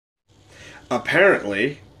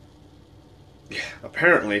apparently,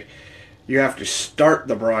 you have to start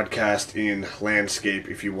the broadcast in landscape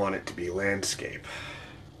if you want it to be landscape.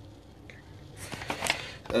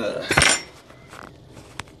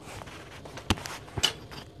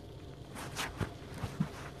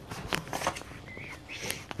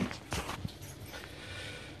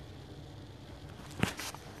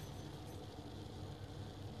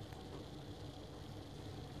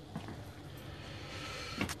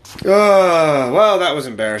 Well, that was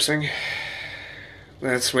embarrassing.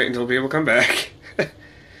 Let's wait until people come back.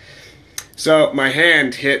 So, my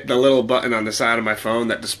hand hit the little button on the side of my phone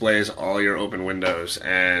that displays all your open windows,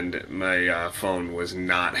 and my phone was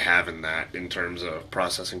not having that in terms of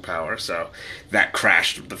processing power, so that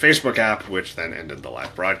crashed the Facebook app, which then ended the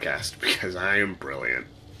live broadcast, because I am brilliant.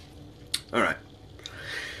 Alright.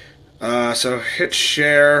 So, hit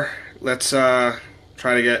share. Let's try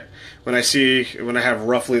to get... When I have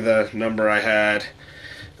roughly the number I had,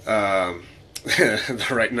 the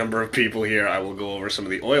right number of people here, I will go over some of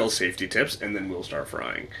the oil safety tips, and then we'll start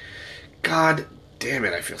frying. God damn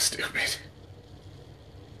it, I feel stupid.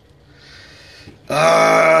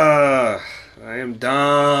 I am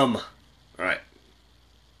dumb. Alright.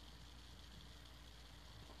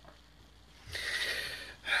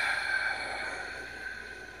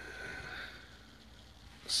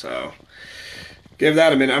 So... give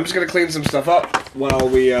that a minute. I'm just going to clean some stuff up while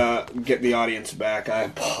we get the audience back. I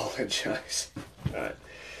apologize. Alright.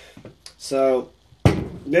 So,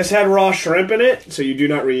 this had raw shrimp in it, so you do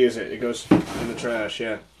not reuse it. It goes in the trash,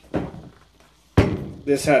 yeah.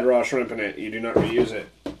 This had raw shrimp in it. You do not reuse it.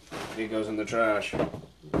 It goes in the trash.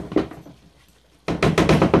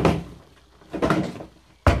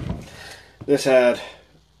 This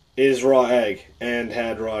is raw egg and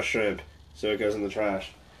had raw shrimp, so it goes in the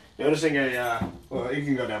trash. Noticing well, you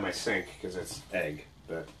can go down my sink because it's egg,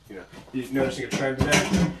 but, you're noticing a trend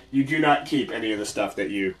there? You do not keep any of the stuff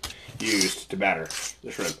that you used to batter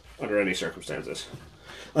the shrimp under any circumstances.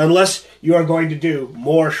 Unless you are going to do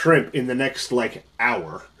more shrimp in the next,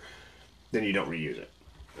 hour, then you don't reuse it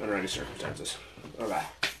under any circumstances. Okay.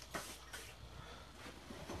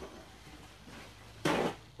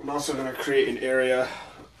 I'm also going to create an area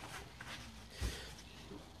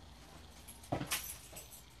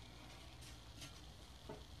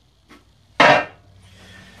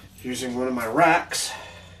using one of my racks,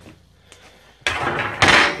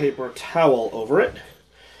 paper towel over it,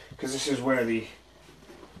 because this is where the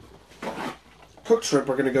cooked shrimp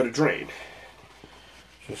are going to go to drain.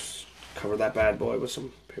 Just cover that bad boy with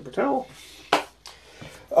some paper towel.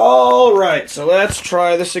 Alright, so let's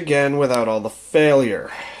try this again without all the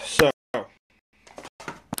failure. So,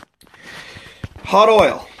 hot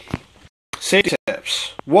oil. Safety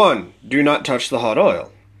tips. 1. Do not touch the hot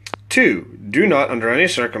oil. 2. Do not, under any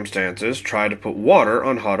circumstances, try to put water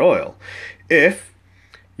on hot oil. If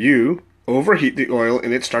you overheat the oil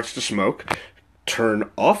and it starts to smoke, turn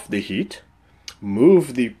off the heat.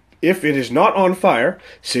 If it is not on fire,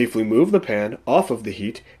 safely move the pan off of the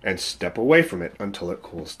heat and step away from it until it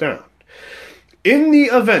cools down. In the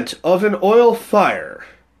event of an oil fire,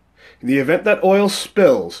 in the event that oil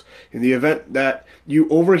spills, in the event that you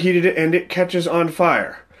overheated it and it catches on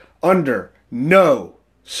fire, under no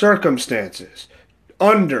circumstances,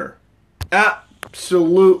 under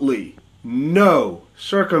absolutely no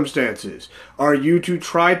circumstances, are you to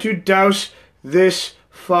try to douse this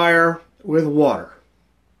fire with water.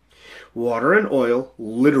 Water and oil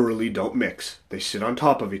literally don't mix. They sit on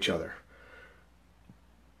top of each other.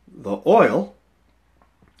 The oil,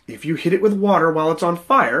 if you hit it with water while it's on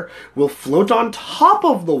fire, will float on top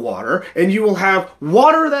of the water, and you will have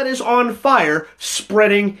water that is on fire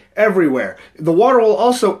spreading everywhere. The water will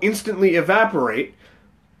also instantly evaporate,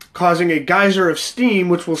 causing a geyser of steam,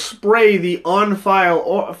 which will spray the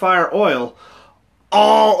on-fire oil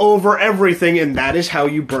all over everything, and that is how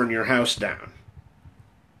you burn your house down.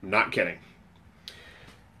 I'm not kidding.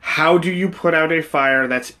 How do you put out a fire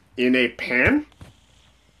that's in a pan?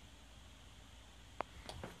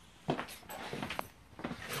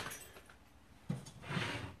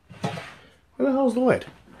 Where the hell's the lid?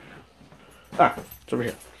 Ah, it's over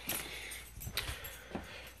here.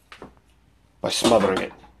 By smothering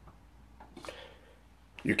it.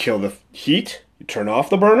 You kill the heat, you turn off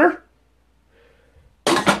the burner,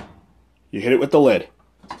 you hit it with the lid.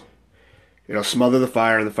 It'll smother the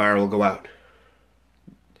fire and the fire will go out.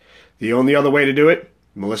 The only other way to do it,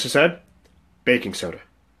 Melissa said, baking soda.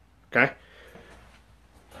 Okay?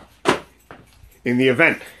 In the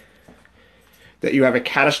event that you have a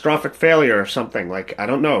catastrophic failure or something, like, I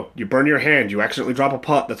don't know, you burn your hand, you accidentally drop a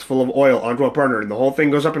pot that's full of oil onto a burner and the whole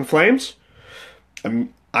thing goes up in flames,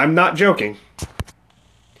 I'm not joking.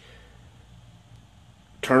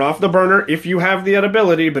 Turn off the burner if you have the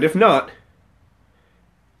ability, but if not,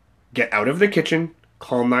 get out of the kitchen,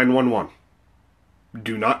 call 911.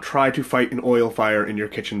 Do not try to fight an oil fire in your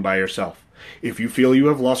kitchen by yourself. If you feel you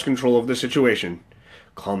have lost control of the situation,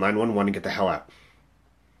 call 911 and get the hell out.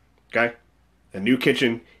 Okay? A new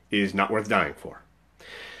kitchen is not worth dying for.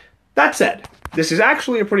 That said, this is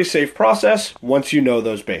actually a pretty safe process once you know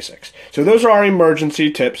those basics. So those are our emergency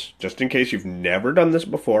tips, just in case you've never done this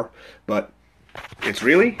before, but it's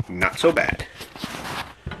really not so bad.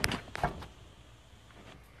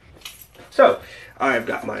 So, I've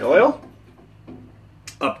got my oil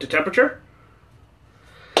up to temperature.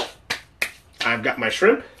 I've got my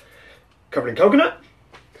shrimp covered in coconut.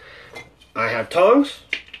 I have tongs.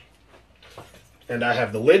 And I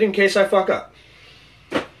have the lid in case I fuck up.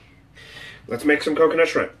 Let's make some coconut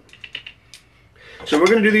shrimp. So we're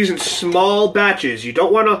going to do these in small batches. You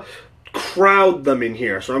don't want to crowd them in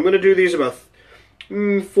here. So I'm going to do these about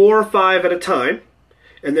 4 or 5 at a time,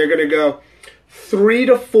 and they're going to go 3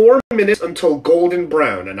 to 4 minutes until golden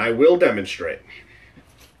brown, and I will demonstrate.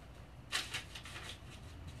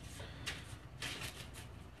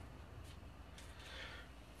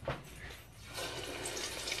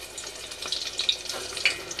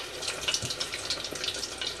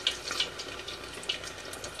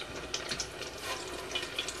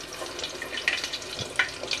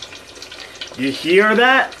 You hear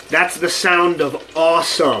that? That's the sound of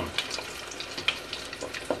awesome.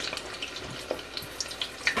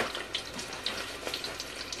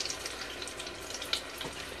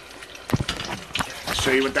 I'll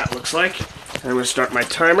show you what that looks like. I'm going to start my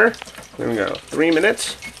timer. There we go. 3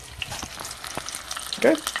 minutes.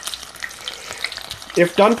 Okay.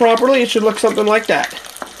 If done properly, it should look something like that.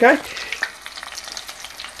 Okay?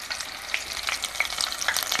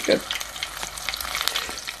 Good.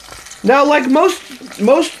 Now, like most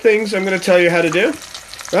things I'm going to tell you how to do,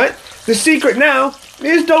 right? The secret now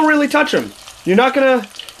is don't really touch them. You're not gonna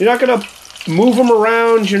move them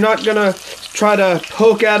around. You're not gonna try to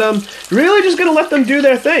poke at them. You're really just gonna let them do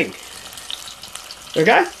their thing.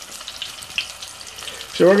 Okay?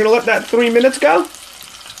 So we're gonna let that 3 minutes go,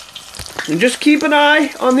 and just keep an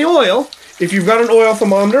eye on the oil. If you've got an oil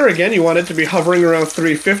thermometer, again, you want it to be hovering around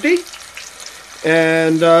 350.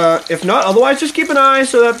 And if not, otherwise just keep an eye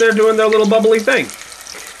so that they're doing their little bubbly thing.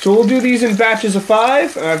 So we'll do these in batches of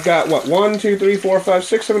 5. I've got, what, 1, 2, 3, 4, 5,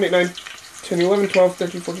 6, 7, 8, 9, 10, 11, 12,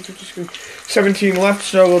 13, 14, 15, 16, 17 left.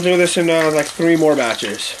 So we'll do this in like 3 more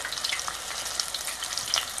batches.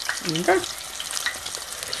 Okay.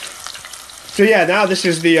 So yeah, now this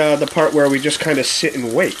is the part where we just kind of sit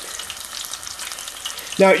and wait.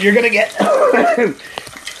 Now you're gonna get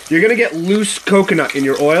you're gonna get loose coconut in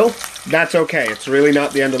your oil. That's okay. It's really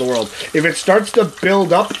not the end of the world. If it starts to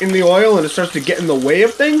build up in the oil and it starts to get in the way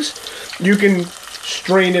of things, you can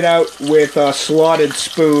strain it out with a slotted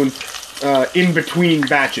spoon in between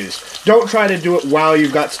batches. Don't try to do it while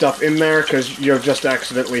you've got stuff in there, because you'll just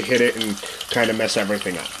accidentally hit it and kind of mess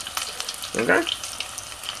everything up. Okay?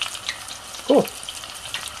 Cool.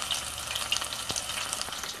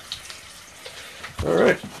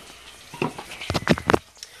 Alright.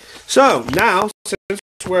 So, now, since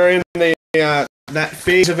we're in the that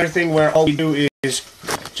phase of everything where all we do is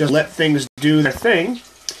just let things do their thing,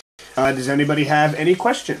 does anybody have any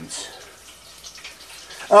questions?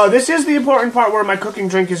 This is the important part where my cooking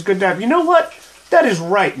drink is good to have. You know what? That is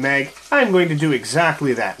right, Meg. I'm going to do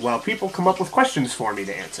exactly that while people come up with questions for me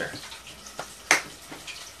to answer.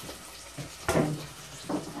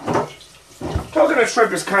 Coconut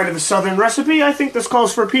shrimp is kind of a southern recipe. I think this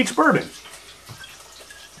calls for peach bourbon.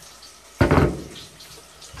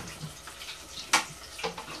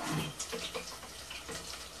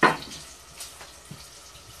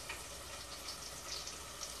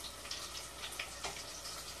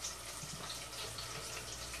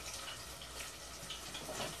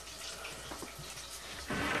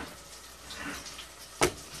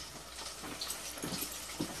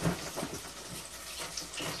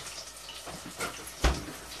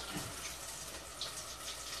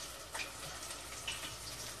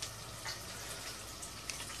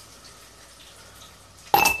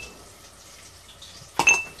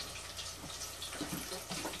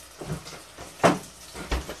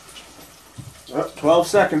 Oh, 12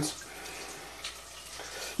 seconds.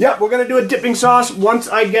 Yep, we're going to do a dipping sauce once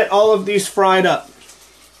I get all of these fried up.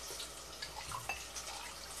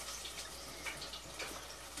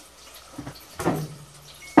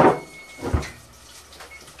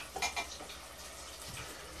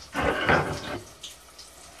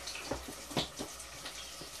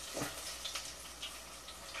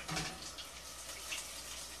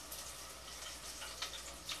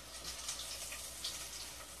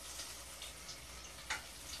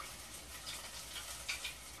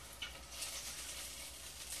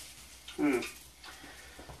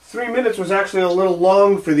 3 minutes was actually a little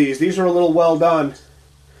long for these. These are a little well done.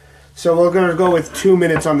 So we're going to go with 2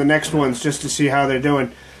 minutes on the next ones just to see how they're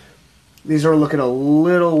doing. These are looking a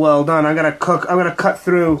little well done. I'm going to cut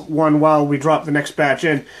through one while we drop the next batch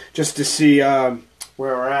in just to see where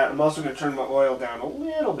we're at. I'm also going to turn my oil down a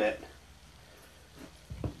little bit.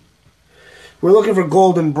 We're looking for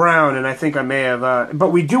golden brown, and I think I may have,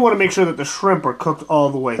 but we do want to make sure that the shrimp are cooked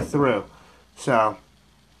all the way through. So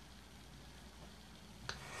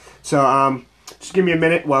just give me a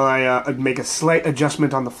minute while I make a slight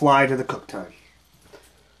adjustment on the fly to the cook time.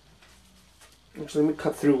 Actually, let me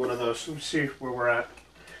cut through one of those. Let me see where we're at.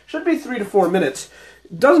 Should be 3 to 4 minutes.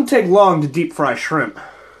 It doesn't take long to deep fry shrimp.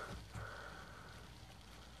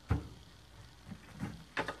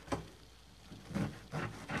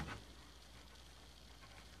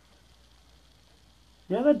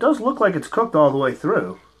 Yeah, that does look like it's cooked all the way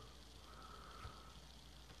through.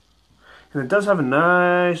 And it does have a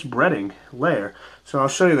nice breading layer. So I'll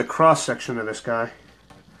show you the cross section of this guy.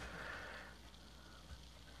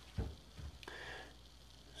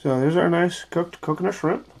 So there's our nice cooked coconut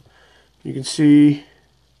shrimp. You can see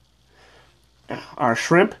our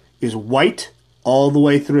shrimp is white all the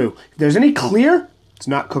way through. If there's any clear, it's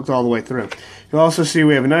not cooked all the way through. You'll also see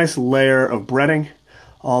we have a nice layer of breading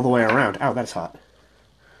all the way around. Ow, that's hot.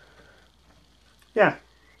 Yeah,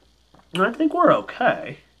 I think we're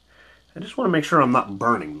okay. I just want to make sure I'm not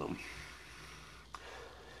burning them.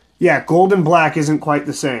 Yeah, golden black isn't quite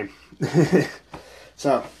the same.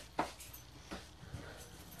 So,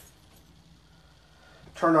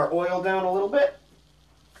 turn our oil down a little bit.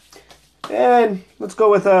 And let's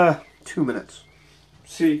go with 2 minutes.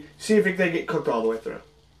 See if they get cooked all the way through.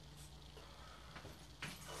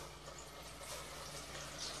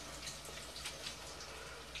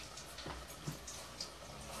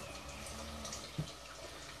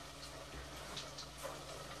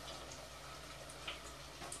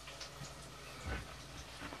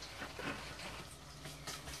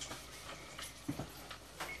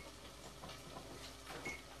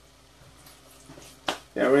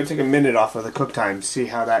 Yeah, we're going to take a minute off of the cook time to see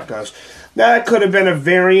how that goes. Now, that could have been a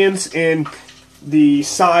variance in the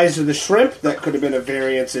size of the shrimp. That could have been a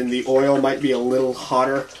variance in the oil. Might be a little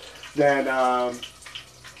hotter than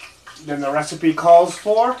the recipe calls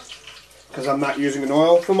for, because I'm not using an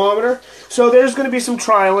oil thermometer. So there's going to be some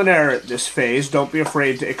trial and error at this phase. Don't be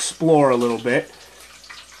afraid to explore a little bit.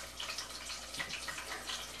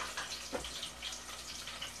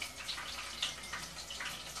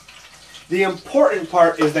 The important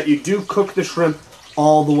part is that you do cook the shrimp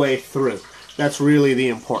all the way through. That's really the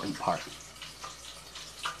important part.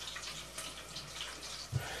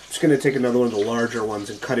 Just going to take another one of the larger ones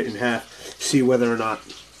and cut it in half. See whether or not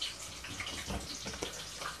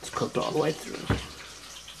it's cooked all the way through.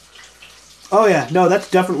 Oh yeah, no, that's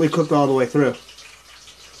definitely cooked all the way through.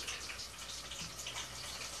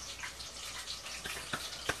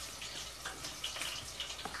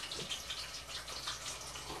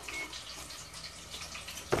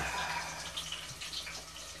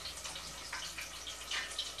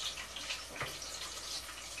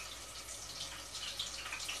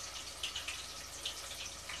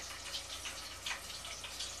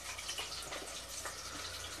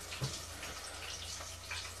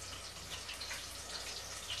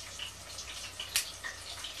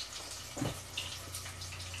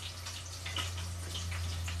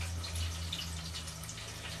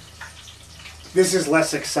 This is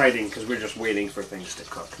less exciting because we're just waiting for things to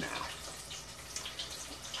cook now.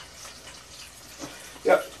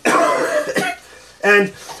 Yep.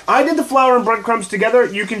 And I did the flour and breadcrumbs together.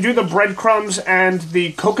 You can do the breadcrumbs and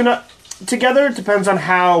the coconut together. It depends on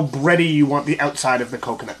how bready you want the outside of the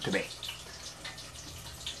coconut to be.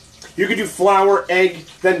 You could do flour, egg,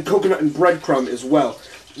 then coconut and breadcrumb as well.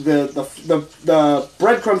 The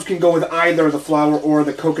breadcrumbs can go with either the flour or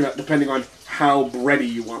the coconut depending on how bready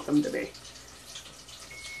you want them to be.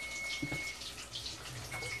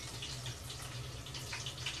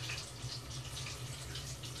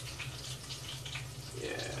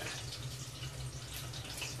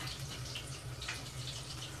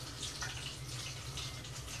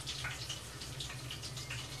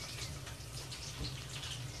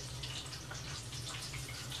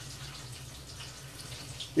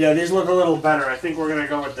 Yeah, these look a little better. I think we're going to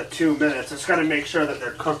go with the 2 minutes. It's got to make sure that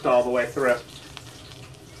they're cooked all the way through.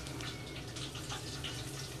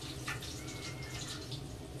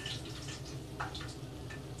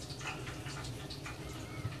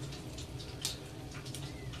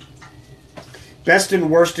 Best and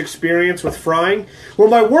worst experience with frying? Well,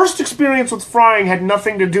 my worst experience with frying had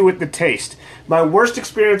nothing to do with the taste. My worst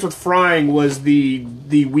experience with frying was the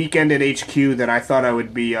weekend at HQ that I thought it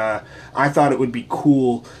would be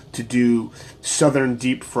cool to do southern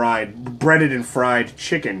deep fried, breaded and fried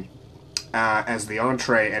chicken as the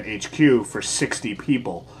entree at HQ for 60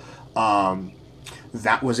 people.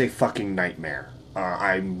 That was a fucking nightmare.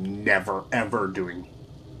 I'm never doing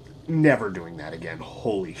that again.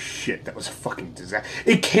 Holy shit, that was a fucking disaster.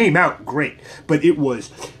 It came out great, but it was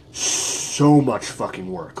so much fucking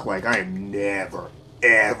work. Like, I am never,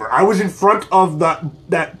 ever. I was in front of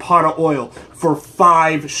that pot of oil for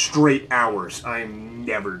 5 straight hours. I'm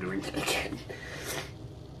never doing it again.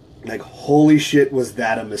 Like, holy shit, was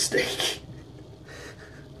that a mistake.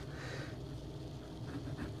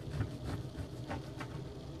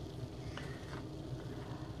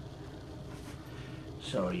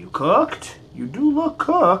 So, are you cooked? You do look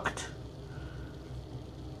cooked.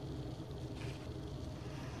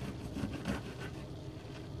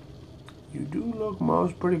 You do look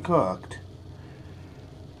most pretty cooked.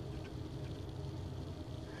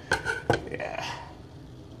 Yeah.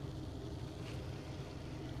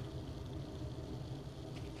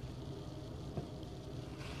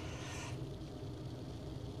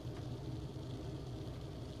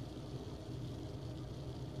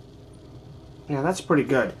 Yeah, that's pretty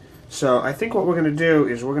good. So I think what we're going to do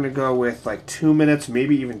is we're going to go with like 2 minutes,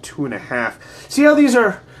 maybe even 2.5. See how these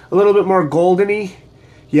are a little bit more goldeny?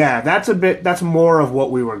 Yeah, that's more of what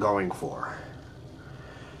we were going for.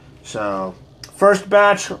 So, first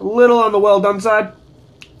batch, a little on the well done side.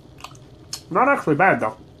 Not actually bad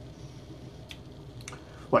though.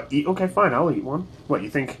 What, eat? Okay, fine, I'll eat one. What, you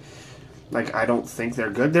think, like, I don't think they're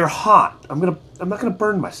good? They're hot. I'm not gonna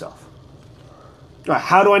burn myself.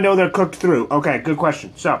 How do I know they're cooked through? Okay, good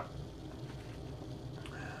question. So,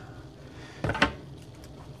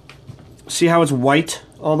 see how it's white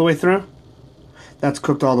all the way through? That's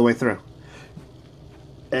cooked all the way through.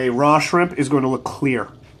 A raw shrimp is going to look clear,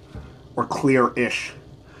 or clear-ish,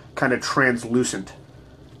 kind of translucent.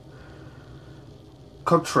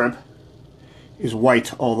 Cooked shrimp is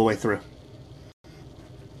white all the way through.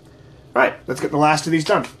 All right, let's get the last of these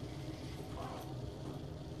done.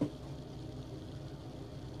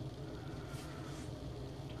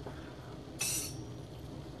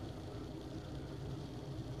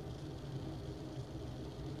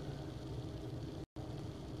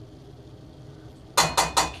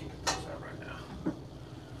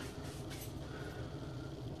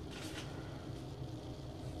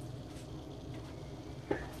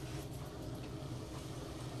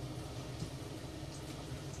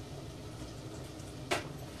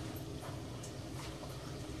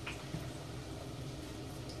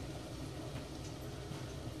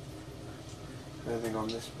 Anything on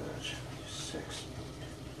this batch? 6.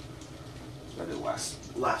 So I did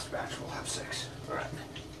last batch. We'll have 6. All right.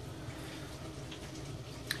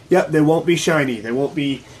 Yep, they won't be shiny. They won't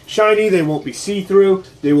be shiny. They won't be see-through.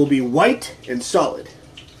 They will be white and solid.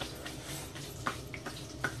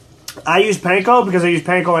 I use panko because I use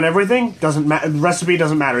panko on everything. Doesn't matter. The recipe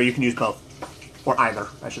doesn't matter. You can use both, or either,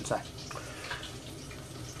 I should say.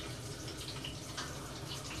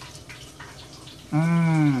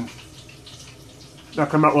 That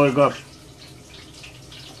came out really good.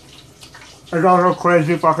 It's also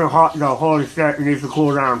crazy fucking hot though. Holy shit, it needs to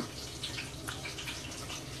cool down.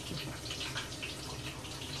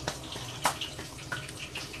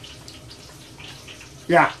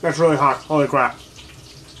 Yeah, that's really hot. Holy crap.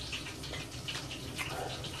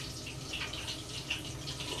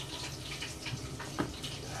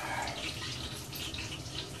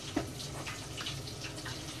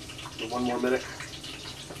 One more minute.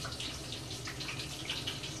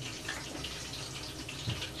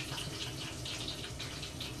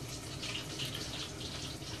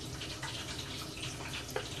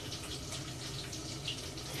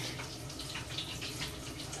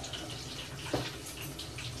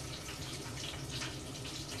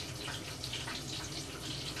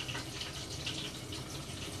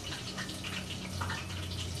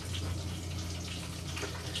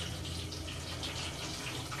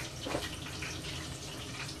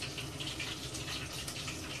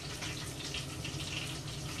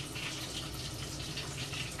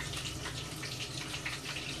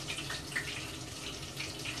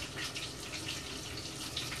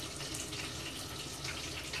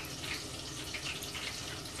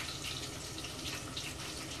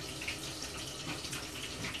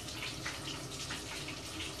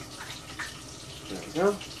 There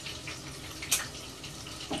we go.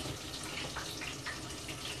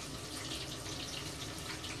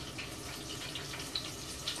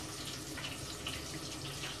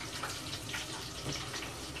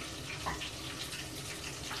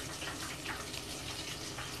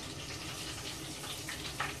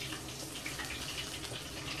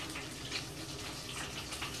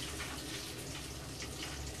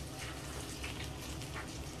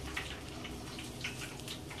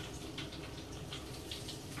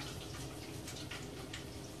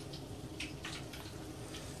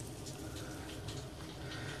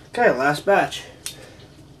 Okay, last batch.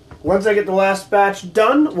 Once I get the last batch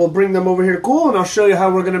done, we'll bring them over here to cool, and I'll show you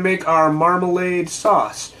how we're going to make our marmalade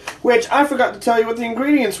sauce. Which, I forgot to tell you what the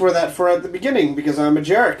ingredients were for at the beginning, because I'm a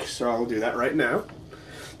jerk, so I'll do that right now.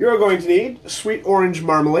 You're going to need sweet orange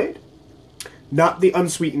marmalade. Not the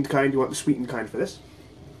unsweetened kind, you want the sweetened kind for this.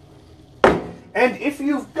 And if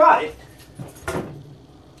you've got it,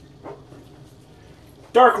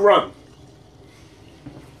 dark rum.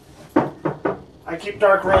 I keep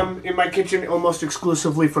dark rum in my kitchen almost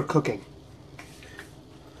exclusively for cooking.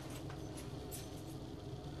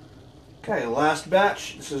 Okay, last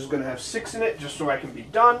batch. This is going to have 6 in it, just so I can be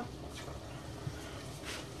done.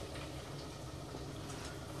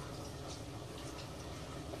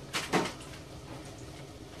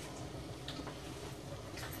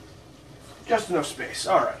 Just enough space.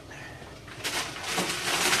 All right.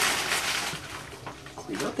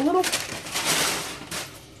 Clean up a little.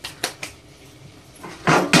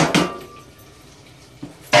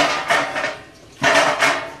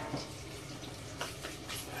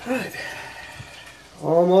 All right.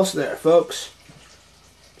 Almost there, folks.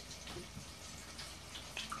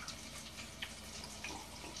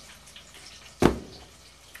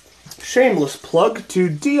 Shameless plug to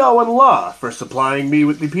Dio and Law for supplying me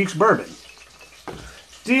with the peach bourbon.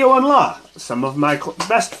 Dio and Law, some of my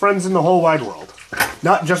best friends in the whole wide world.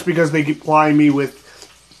 Not just because they supply me with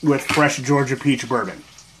fresh Georgia peach bourbon,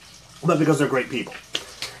 but because they're great people.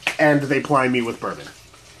 And they ply me with bourbon.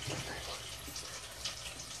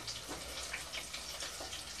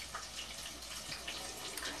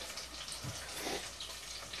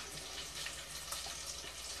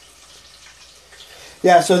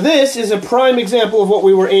 Yeah, so this is a prime example of what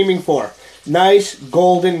we were aiming for. Nice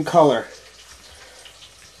golden color.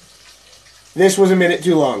 This was a minute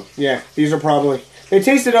too long. Yeah, these are probably... They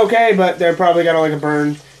tasted okay, but they're probably got like a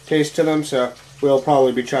burn taste to them, so we'll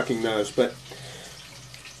probably be chucking those. But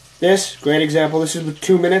this, great example. This is with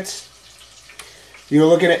 2 minutes. You're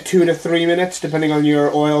looking at 2 to 3 minutes, depending on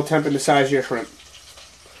your oil temp and the size of your shrimp.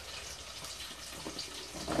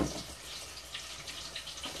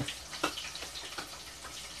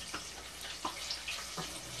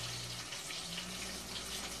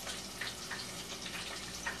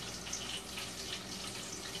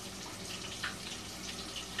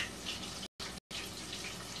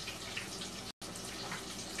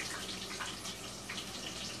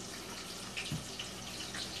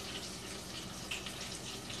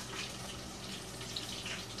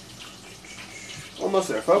 Almost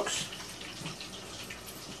there, folks.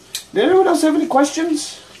 Did anyone else have any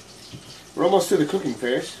questions? We're almost to the cooking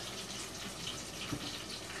phase.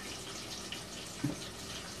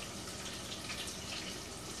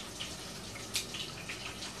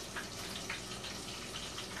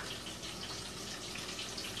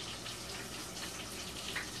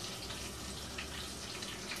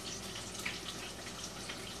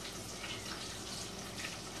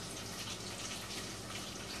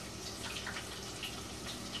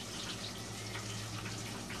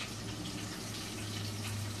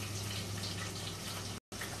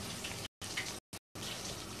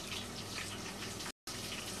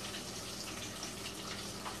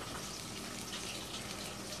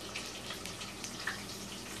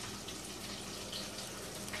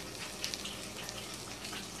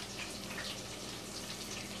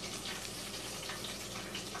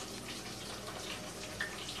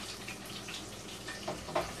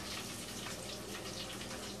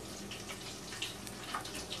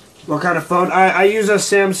 What kind of phone? I use a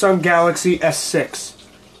Samsung Galaxy S6.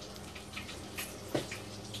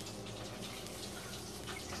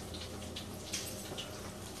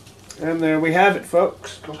 And there we have it,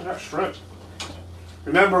 folks. Coconut shrimp.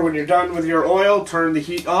 Remember, when you're done with your oil, turn the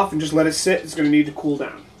heat off and just let it sit. It's going to need to cool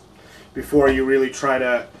down before you really try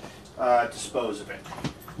to dispose of it.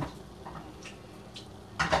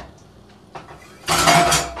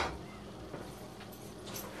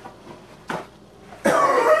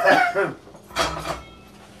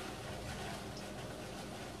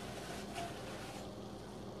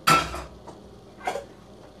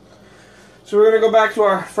 So we're going to go back to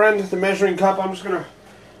our friend, the measuring cup. I'm just going to...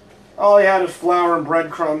 All I had is flour and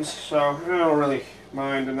breadcrumbs, so I don't really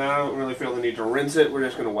mind, and I don't really feel the need to rinse it. We're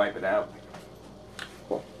just going to wipe it out.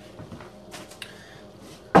 Cool.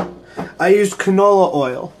 I used canola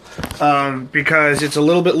oil because it's a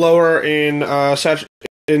little bit lower in saturated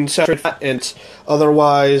fat, and it's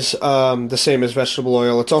otherwise the same as vegetable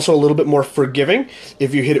oil. It's also a little bit more forgiving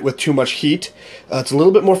if you hit it with too much heat. It's a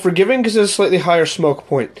little bit more forgiving because it's a slightly higher smoke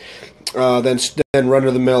point than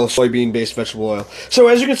run-of-the-mill soybean-based vegetable oil. So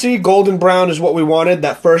as you can see, golden brown is what we wanted.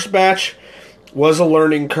 That first batch was a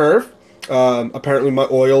learning curve. Apparently my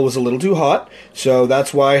oil was a little too hot, so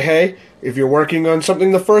that's why, hey, if you're working on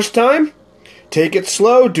something the first time, take it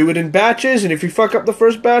slow, do it in batches, and if you fuck up the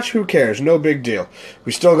first batch, who cares? No big deal.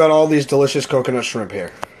 We still got all these delicious coconut shrimp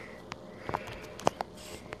here.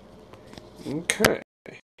 Okay.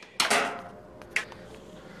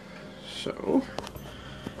 So,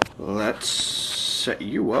 let's set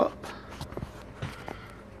you up.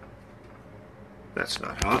 That's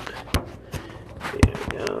not hot. There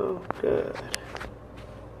we go. Good.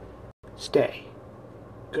 Stay.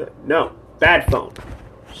 Good. No. Bad phone.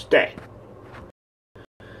 Stay.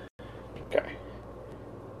 Okay.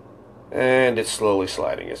 And it's slowly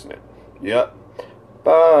sliding, isn't it? Yep.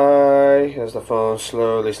 Bye. As the phone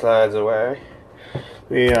slowly slides away.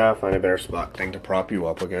 We find a better spot thing to prop you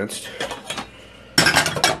up against.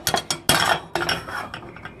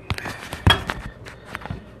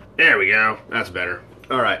 There we go. That's better.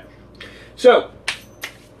 Alright. So,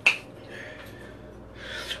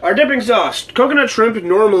 our dipping sauce. Coconut shrimp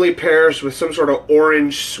normally pairs with some sort of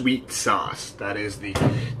orange sweet sauce. That is the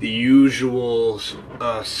usual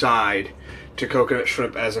side to coconut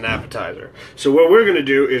shrimp as an appetizer. So what we're going to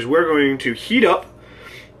do is we're going to heat up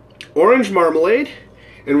orange marmalade,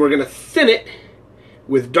 and we're going to thin it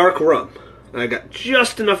with dark rum. I got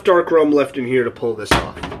just enough dark rum left in here to pull this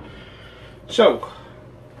off. So,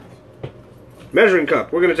 measuring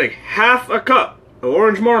cup. We're going to take half a cup of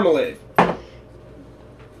orange marmalade.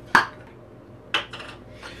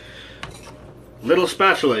 Little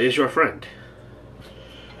spatula is your friend.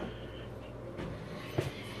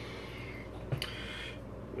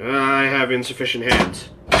 I have insufficient hands.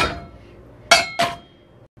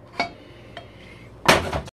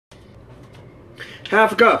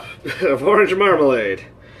 Half a cup of orange marmalade.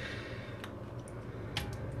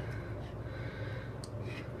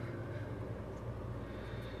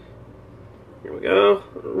 Here we go.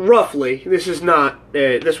 Roughly, this is not,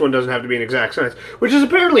 this one doesn't have to be an exact science, which is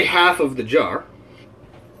apparently half of the jar.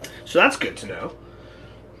 So that's good to know.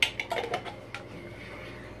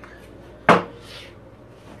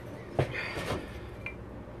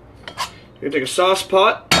 You're gonna take a sauce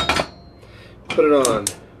pot, put it on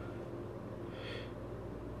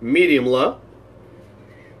medium low,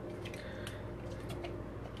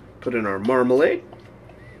 put in our marmalade,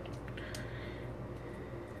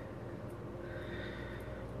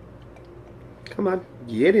 come on,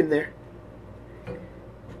 get in there,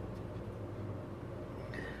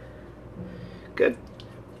 good.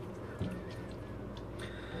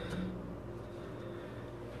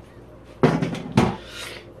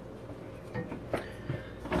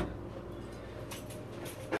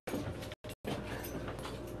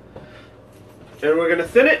 And we're going to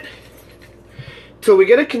thin it till we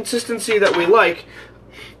get a consistency that we like.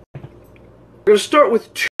 We're going to start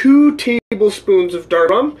with 2 tablespoons of dark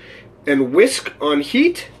rum and whisk on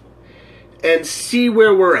heat and see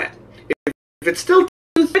where we're at. If it's still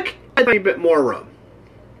too thick, add a bit more rum.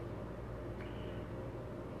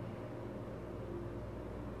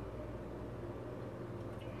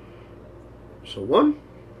 So 1.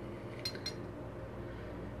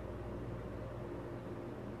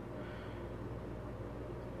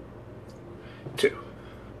 2.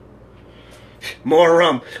 More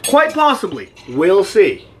rum. Quite possibly. We'll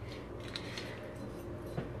see.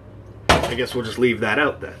 I guess we'll just leave that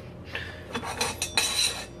out then.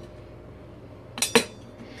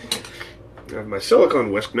 I have my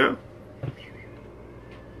silicone whisk now.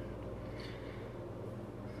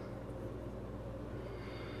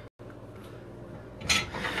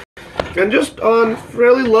 And just on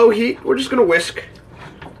fairly low heat, we're just going to whisk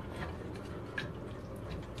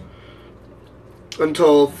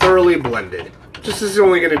until thoroughly blended. This is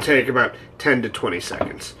only going to take about 10 to 20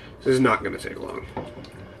 seconds. This is not going to take long.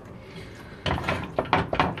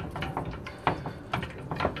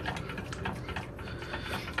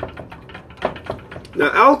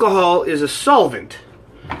 Now, alcohol is a solvent,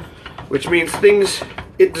 which means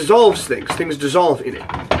it dissolves things. Things dissolve in it.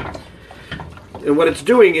 And what it's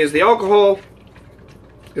doing is the alcohol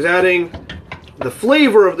is adding the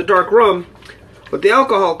flavor of the dark rum, but the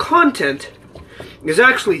alcohol content is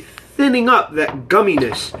actually thinning up that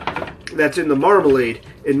gumminess that's in the marmalade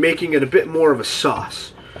and making it a bit more of a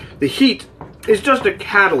sauce. The heat is just a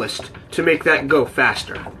catalyst to make that go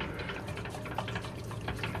faster.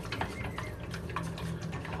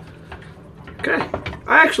 Okay,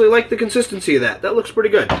 I actually like the consistency of that. That looks pretty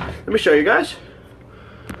good. Let me show you guys.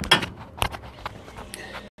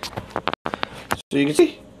 So you can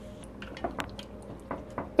see,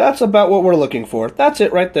 that's about what we're looking for. That's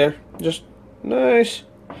it right there. Just nice.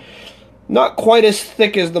 Not quite as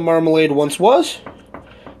thick as the marmalade once was.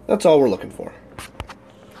 That's all we're looking for.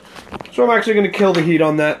 So I'm actually going to kill the heat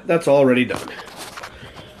on that. That's already done.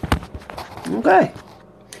 Okay.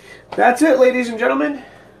 That's it, ladies and gentlemen.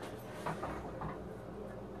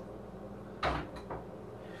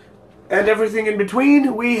 And everything in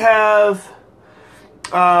between, we have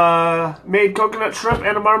made coconut shrimp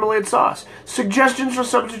and a marmalade sauce. Suggestions for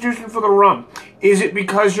substitution for the rum. Is it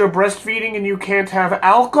because you're breastfeeding and you can't have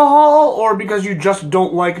alcohol, or because you just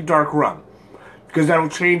don't like dark rum? Because that'll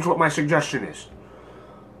change what my suggestion is.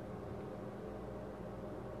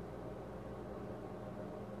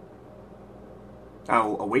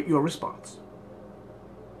 I'll await your response.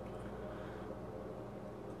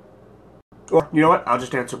 Or, you know what? I'll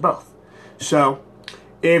just answer both. So,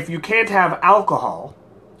 if you can't have alcohol,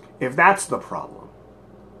 if that's the problem.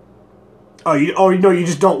 Oh, no, you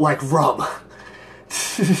just don't like rum.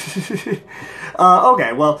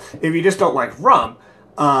 Okay, well, if you just don't like rum,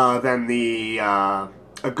 then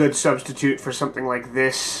a good substitute for something like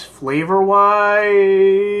this,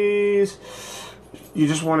 flavor-wise, you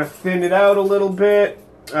just want to thin it out a little bit.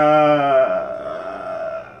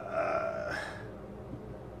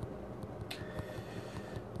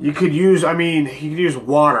 You could use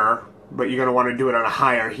water, but you're going to want to do it on a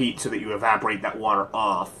higher heat so that you evaporate that water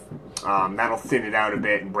off. That'll thin it out a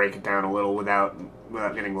bit and break it down a little without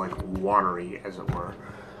getting, like, watery, as it were.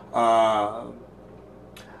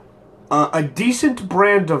 A decent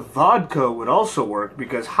brand of vodka would also work,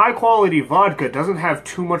 because high-quality vodka doesn't have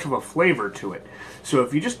too much of a flavor to it. So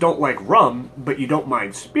if you just don't like rum, but you don't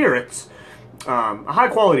mind spirits, a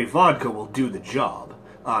high-quality vodka will do the job.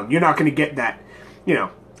 You're not going to get that,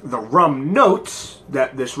 the rum notes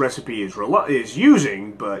that this recipe is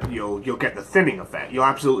using, but you'll get the thinning effect. You'll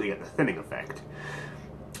absolutely get the thinning effect.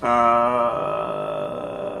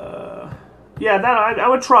 Yeah, I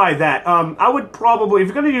would try that. I would probably, if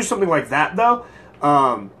you're going to use something like that, though,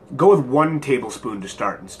 go with 1 tablespoon to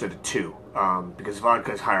start instead of 2, because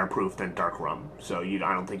vodka is higher proof than dark rum, so I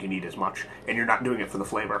don't think you need as much, and you're not doing it for the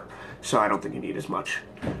flavor, so I don't think you need as much.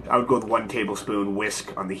 I would go with 1 tablespoon,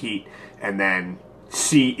 whisk on the heat, and then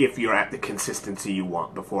see if you're at the consistency you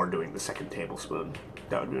want before doing the 2nd tablespoon.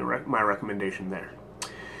 That would be my recommendation there.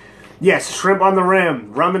 Yes, shrimp on the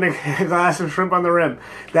rim. Rum in a glass of shrimp on the rim.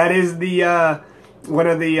 That is the, one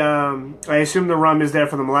of the, I assume the rum is there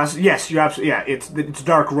for the molasses. Yes, you absolutely, yeah, it's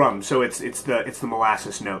dark rum, so it's the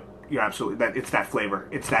molasses note. You're absolutely, it's that flavor.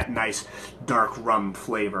 It's that nice dark rum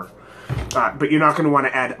flavor. But you're not going to want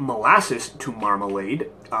to add molasses to marmalade,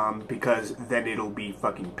 because then it'll be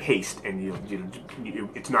fucking paste, and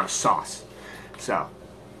it's not a sauce. So,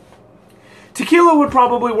 tequila would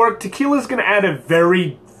probably work. Tequila's going to add a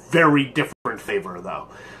very, very different flavor, though.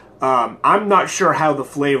 I'm not sure how the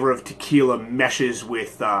flavor of tequila meshes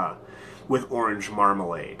with orange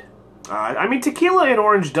marmalade. I mean, tequila and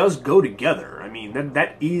orange does go together. I mean,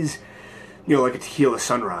 that is, like a tequila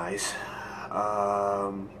sunrise.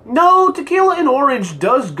 No, tequila and orange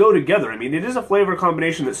does go together. I mean, it is a flavor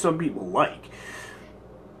combination that some people like.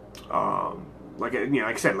 Like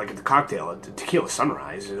I said, like at the cocktail, a tequila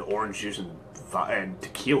sunrise, orange juice and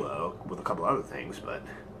tequila with a couple other things, but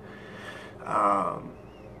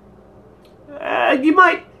you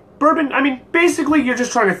might bourbon. I mean, basically, you're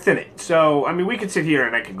just trying to thin it. So, I mean, we could sit here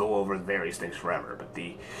and I could go over various things forever, but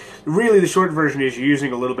really the short version is you're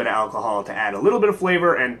using a little bit of alcohol to add a little bit of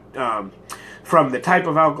flavor and from the type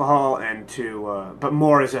of alcohol and to, but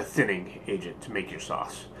more as a thinning agent to make your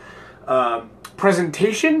sauce.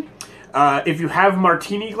 Presentation. If you have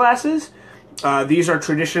martini glasses, these are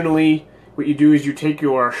traditionally, what you do is you take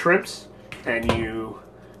your shrimps and you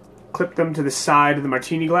clip them to the side of the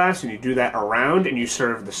martini glass, and you do that around, and you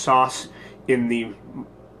serve the sauce in the,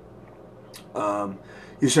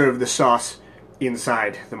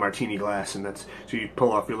 inside the martini glass, and that's, so you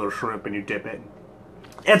pull off your little shrimp and you dip it.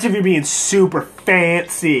 That's if you're being super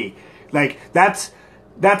fancy. Like, that's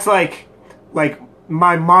like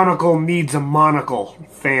my monocle needs a monocle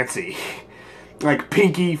fancy. Like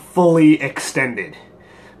pinky fully extended.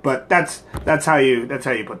 But that's how you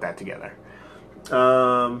put that together.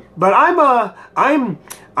 But I'm a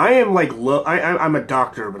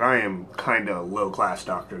doctor, but I am kind of low class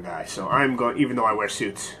doctor guy. So I'm going, even though I wear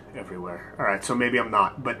suits everywhere. All right, so maybe I'm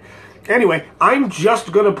not, but anyway, I'm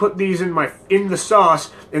just gonna put these in the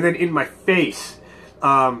sauce and then in my face,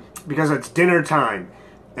 because it's dinner time,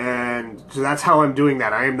 and so that's how I'm doing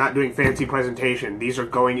that. I am not doing fancy presentation. These are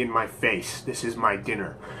going in my face. This is my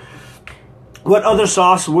dinner. What other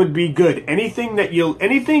sauce would be good?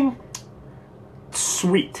 Anything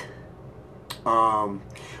sweet,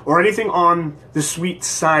 or anything on the sweet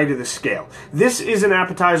side of the scale. This is an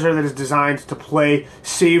appetizer that is designed to play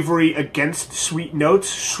savory against sweet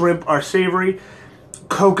notes. Shrimp are savory.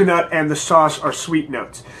 coconut and the sauce are sweet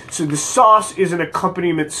notes. So the sauce is an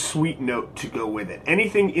accompaniment sweet note to go with it.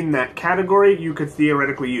 Anything in that category you could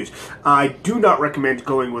theoretically use. I do not recommend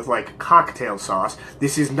going with like cocktail sauce.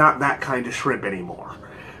 This is not that kind of shrimp anymore.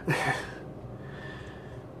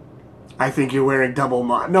 I think you're wearing double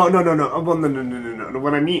No. Well, no.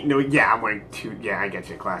 What I mean, no, yeah, I'm wearing two. Yeah, I get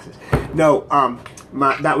you, glasses. No,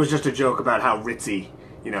 that was just a joke about how ritzy,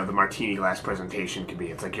 you know, the martini glass presentation could be.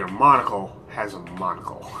 It's like your monocle has a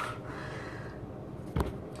monocle.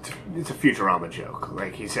 It's a Futurama joke.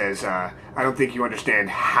 Like, he says, I don't think you understand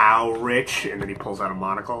how rich, and then he pulls out a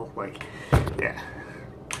monocle. Like, yeah.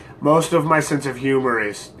 Most of my sense of humor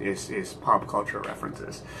is pop culture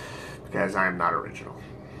references, because I am not original.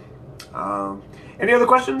 Any other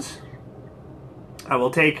questions? I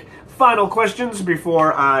will take final questions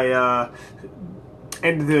before I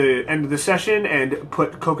end the session and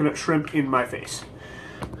put coconut shrimp in my face.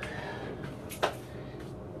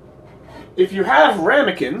 If you have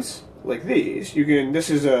ramekins like these, you can. This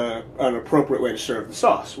is an appropriate way to serve the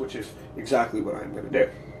sauce, which is exactly what I'm going to do.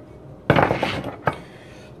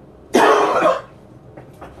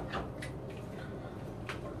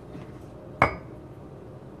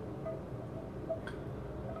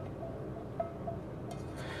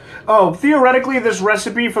 Oh, theoretically, this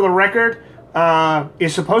recipe, for the record,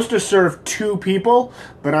 is supposed to serve 2 people,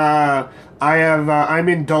 but I'm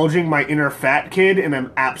indulging my inner fat kid, and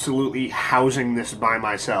I'm absolutely housing this by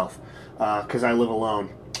myself, because I live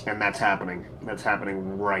alone, and that's happening. That's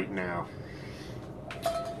happening right now.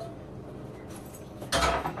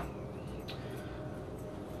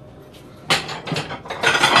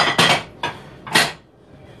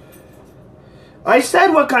 I said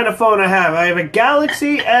what kind of phone I have. I have a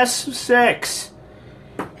Galaxy S6.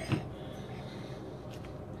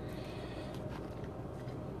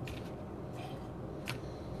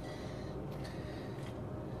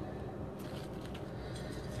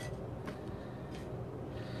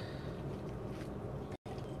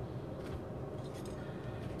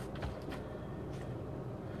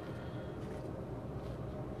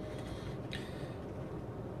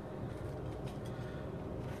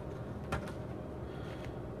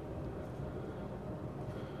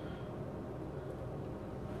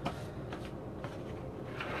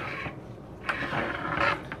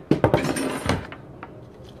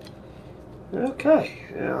 Okay,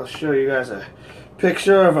 I'll show you guys a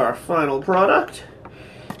picture of our final product.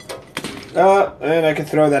 And I could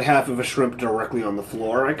throw that half of a shrimp directly on the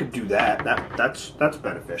floor. I could do that. That's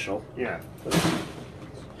beneficial. Yeah.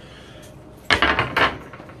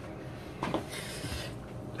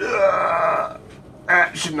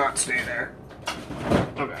 That should not stay there.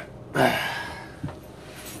 Okay.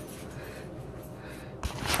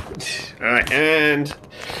 Alright, and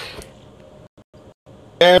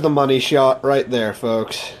there's the money shot right there,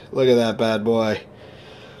 folks. Look at that bad boy.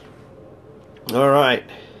 Alright.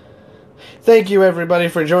 Thank you, everybody,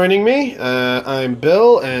 for joining me. I'm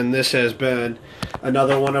Bill, and this has been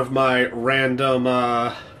another one of my random,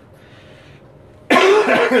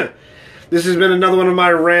 This has been another one of my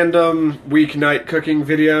random weeknight cooking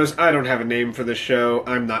videos. I don't have a name for this show.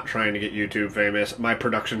 I'm not trying to get YouTube famous. My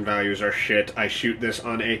production values are shit. I shoot this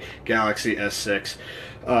on a Galaxy S6.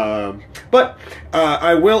 But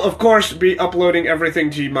I will, of course, be uploading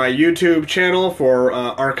everything to my YouTube channel for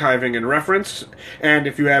archiving and reference. And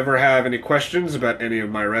if you ever have any questions about any of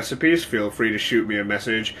my recipes, feel free to shoot me a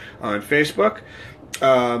message on Facebook.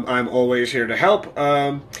 I'm always here to help.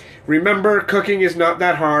 Remember, cooking is not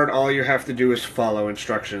that hard. All you have to do is follow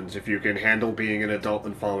instructions. If you can handle being an adult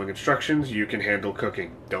and following instructions, you can handle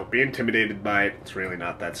cooking. Don't be intimidated by it. It's really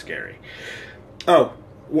not that scary. Oh,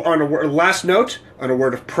 on a last note, on a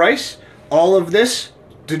word of price, all of this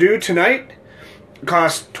to do tonight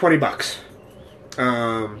costs $20.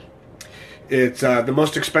 It's the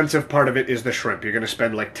most expensive part of it is the shrimp. You're going to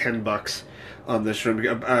spend like $10 on the shrimp.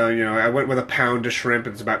 You know, I went with a pound of shrimp.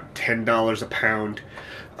 It's about $10 a pound.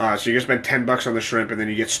 So you're going to spend $10 on the shrimp, and then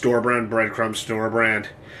you get store-brand breadcrumbs, store-brand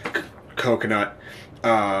coconut.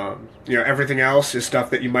 You know, everything else is stuff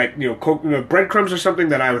that you might, breadcrumbs are something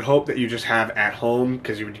that I would hope that you just have at home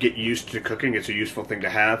because you would get used to cooking. It's a useful thing to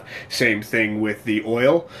have. Same thing with the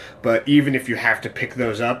oil. But even if you have to pick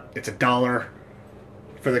those up, it's $1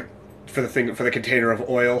 for the container of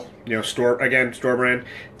oil. You know, store brand.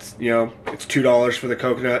 It's, it's $2 for the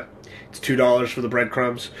coconut. It's $2 for the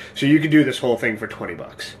breadcrumbs. So you could do this whole thing for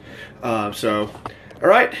 $20. So, all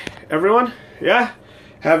right, everyone. Yeah.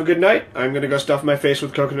 Have a good night. I'm going to go stuff my face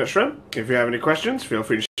with coconut shrimp. If you have any questions, feel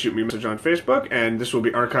free to shoot me a message on Facebook, and this will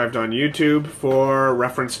be archived on YouTube for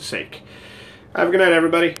reference sake. Have a good night,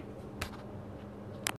 everybody.